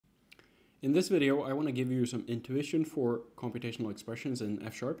In this video, I want to give you some intuition for computational expressions in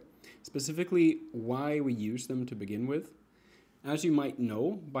F#, specifically why we use them to begin with. As you might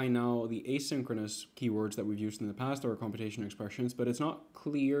know by now, the asynchronous keywords that we've used in the past are computation expressions, but it's not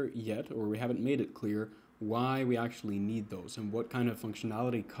clear yet, or we haven't made it clear, why we actually need those and what kind of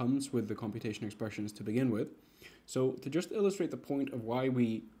functionality comes with the computation expressions to begin with. So to just illustrate the point of why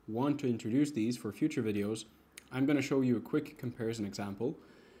we want to introduce these for future videos, I'm going to show you a quick comparison example.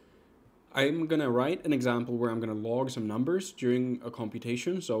 I'm going to write an example where I'm going to log some numbers during a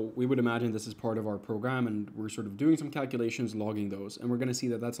computation. So we would imagine this is part of our program and we're sort of doing some calculations, logging those. And we're going to see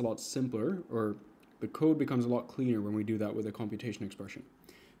that that's a lot simpler, or the code becomes a lot cleaner when we do that with a computation expression.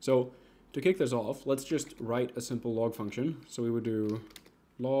 So to kick this off, let's just write a simple log function. So we would do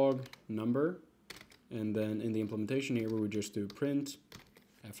log number, and then in the implementation here, we would just do print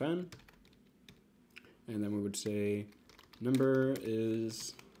fn, and then we would say number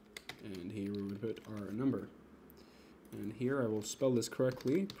is, and here we would put our number. And here I will spell this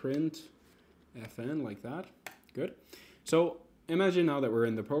correctly, print fn, like that. Good. So imagine now that we're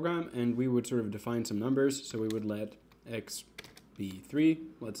in the program and we would sort of define some numbers. So we would let x be 3,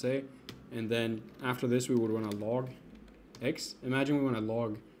 let's say, and then after this we would want to log x. Imagine we want to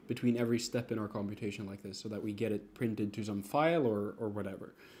log between every step in our computation like this so that we get it printed to some file or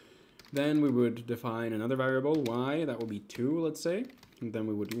whatever. Then we would define another variable, y, that would be 2, let's say. And then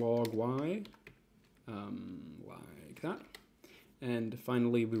we would log y, like that. And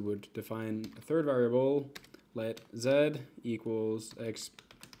finally, we would define a third variable, let z equals x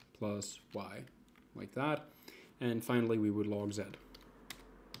plus y, like that. And finally, we would log z.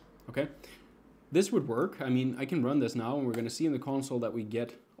 Okay, this would work. I mean, I can run this now, and we're going to see in the console that we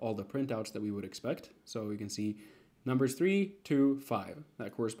get all the printouts that we would expect. So we can see numbers 3, 2, 5.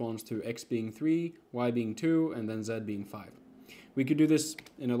 That corresponds to x being 3, y being 2, and then z being 5. We could do this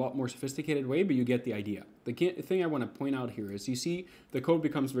in a lot more sophisticated way, but you get the idea. The thing I want to point out here is you see the code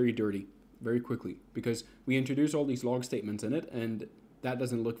becomes very dirty very quickly because we introduce all these log statements in it, and that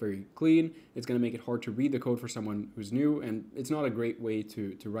doesn't look very clean. It's going to make it hard to read the code for someone who's new, and it's not a great way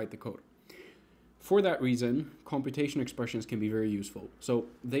to write the code. For that reason, computation expressions can be very useful. So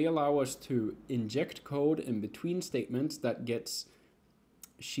they allow us to inject code in between statements that gets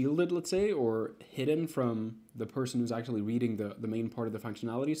shielded, let's say, or hidden from the person who's actually reading the main part of the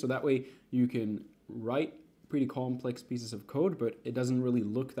functionality. So that way you can write pretty complex pieces of code, but it doesn't really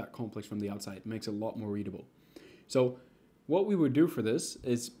look that complex from the outside. It makes it a lot more readable. So what we would do for this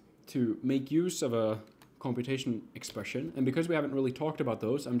is to make use of a computation expression. And because we haven't really talked about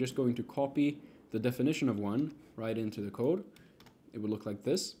those, I'm just going to copy the definition of one right into the code. It would look like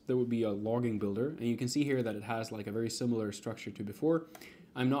this. There would be a logging builder, and you can see here that it has like a very similar structure to before.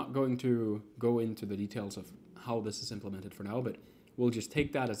 I'm not going to go into the details of how this is implemented for now, but we'll just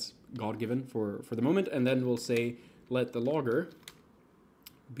take that as God-given for the moment, and then we'll say let the logger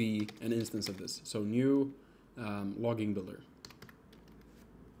be an instance of this. So new logging builder.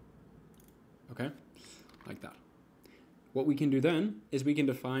 Okay, like that. What we can do then is we can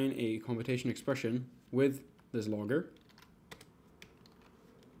define a computation expression with this logger.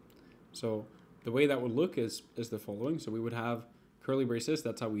 So the way that would look is the following. So we would have curly braces.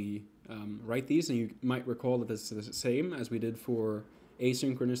 That's how we write these. And you might recall that this is the same as we did for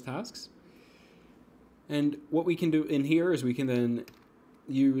asynchronous tasks. And what we can do in here is we can then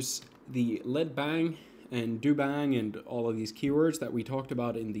use the let bang and do bang and all of these keywords that we talked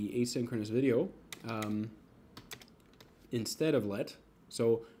about in the asynchronous video instead of let.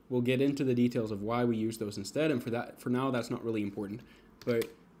 So we'll get into the details of why we use those instead. And for now, that's not really important. But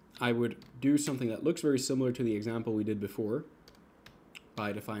I would do something that looks very similar to the example we did before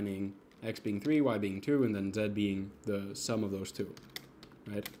by defining x being 3, y being 2, and then z being the sum of those two,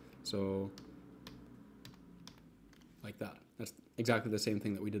 right? So like that. That's exactly the same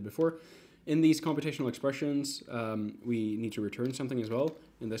thing that we did before. In these computational expressions, we need to return something as well.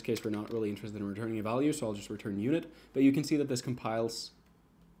 In this case, we're not really interested in returning a value, so I'll just return unit. But you can see that this compiles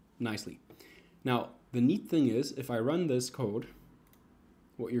nicely. Now, the neat thing is, if I run this code,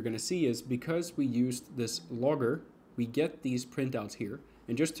 what you're going to see is because we used this logger, we get these printouts here.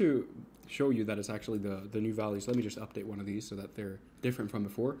 And just to show you that it's actually the new values, let me just update one of these so that they're different from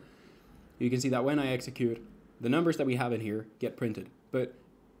before. You can see that when I execute, the numbers that we have in here get printed. But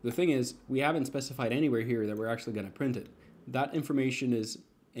the thing is, we haven't specified anywhere here that we're actually going to print it. That information is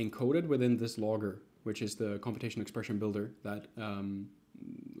encoded within this logger, which is the computation expression builder that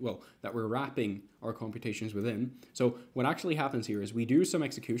that we're wrapping our computations within. So what actually happens here is we do some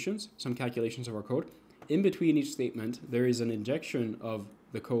executions, some calculations of our code. In between each statement, there is an injection of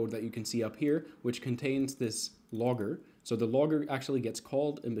the code that you can see up here, which contains this logger So the logger actually gets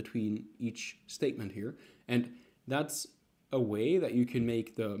called in between each statement here. And that's a way that you can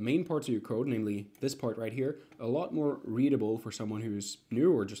make the main parts of your code, namely this part right here, a lot more readable for someone who's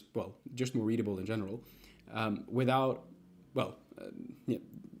new or just, well, just more readable in general, without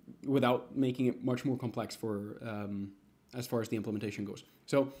making it much more complex for as far as the implementation goes.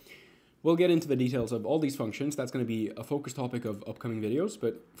 So we'll get into the details of all these functions. That's going to be a focus topic of upcoming videos.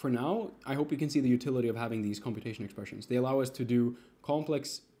 But for now, I hope you can see the utility of having these computation expressions. They allow us to do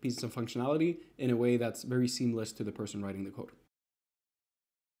complex pieces of functionality in a way that's very seamless to the person writing the code.